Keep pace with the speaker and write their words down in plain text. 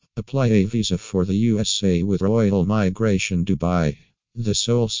Apply a visa for the USA with Royal Migration Dubai. The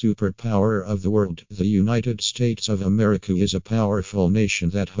sole superpower of the world, the United States of America is a powerful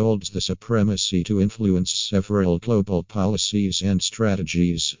nation that holds the supremacy to influence several global policies and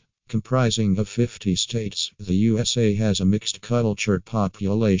strategies. Comprising of 50 states, the USA has a mixed culture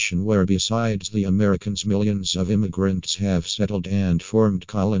population where besides the Americans millions of immigrants have settled and formed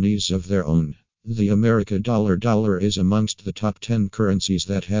colonies of their own. The America dollar is amongst the top 10 currencies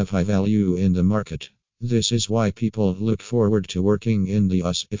that have high value in the market. This is why people look forward to working in the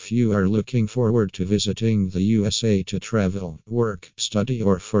US. If you are looking forward to visiting the USA to travel, work, study,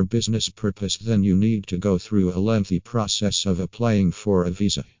 or for business purpose, then you need to go through a lengthy process of applying for a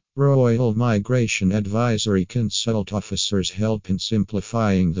visa. Royal Migration Advisory Consult officers help in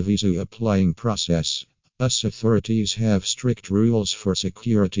simplifying the visa applying process. US authorities have strict rules for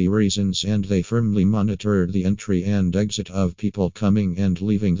security reasons and they firmly monitor the entry and exit of people coming and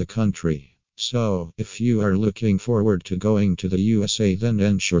leaving the country. So, if you are looking forward to going to the USA, then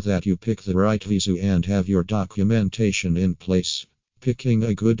ensure that you pick the right visa and have your documentation in place. Picking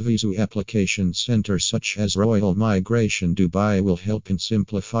a good visa application center such as Royal Migration Dubai will help in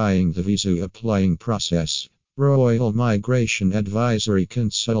simplifying the visa applying process. Royal Migration Advisory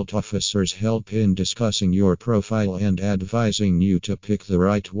Consult officers help in discussing your profile and advising you to pick the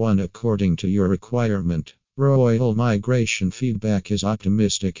right one according to your requirement. Royal Migration feedback is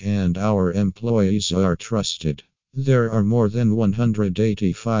optimistic and our employees are trusted. There are more than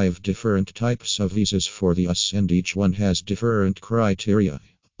 185 different types of visas for the US and each one has different criteria.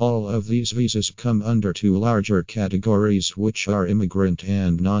 All of these visas come under two larger categories, which are immigrant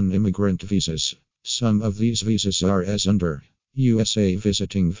and non-immigrant visas. Some of these visas are as under USA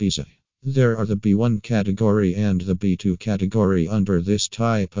Visiting Visa. There are the B1 category and the B2 category under this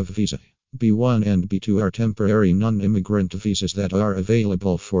type of visa. B1 and B2 are temporary non-immigrant visas that are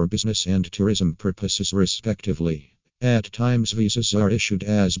available for business and tourism purposes respectively. At times visas are issued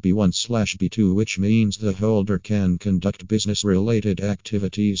as B1/B2, which means the holder can conduct business-related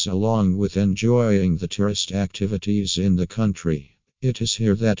activities along with enjoying the tourist activities in the country. It is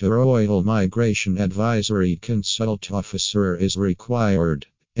here that a Royal Migration Advisory Consult officer is required.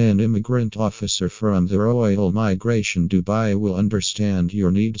 An immigrant officer from the Royal Migration Dubai will understand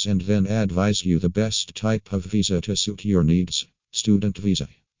your needs and then advise you the best type of visa to suit your needs. Student visa.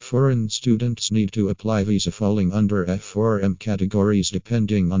 Foreign students need to apply visa falling under F or M categories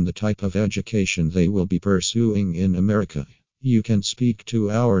depending on the type of education they will be pursuing in America. You can speak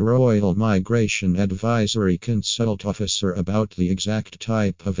to our Royal Migration Advisory Consult officer about the exact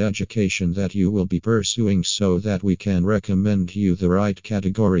type of education that you will be pursuing so that we can recommend you the right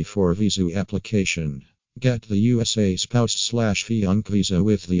category for visa application. Get the USA Spouse/Fiancé visa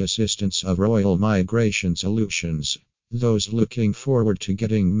with the assistance of Royal Migration Solutions. Those looking forward to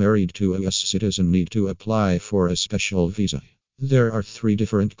getting married to a US citizen need to apply for a special visa. There are 3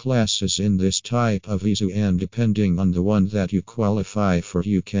 different classes in this type of visa, and depending on the one that you qualify for,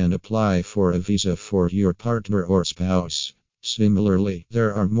 you can apply for a visa for your partner or spouse. Similarly,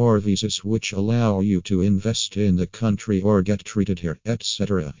 there are more visas which allow you to invest in the country or get treated here,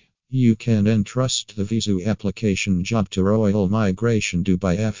 etc. You can entrust the visa application job to Royal Migration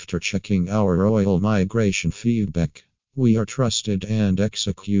Dubai after checking our Royal Migration feedback. We are trusted and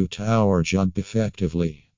execute our job effectively.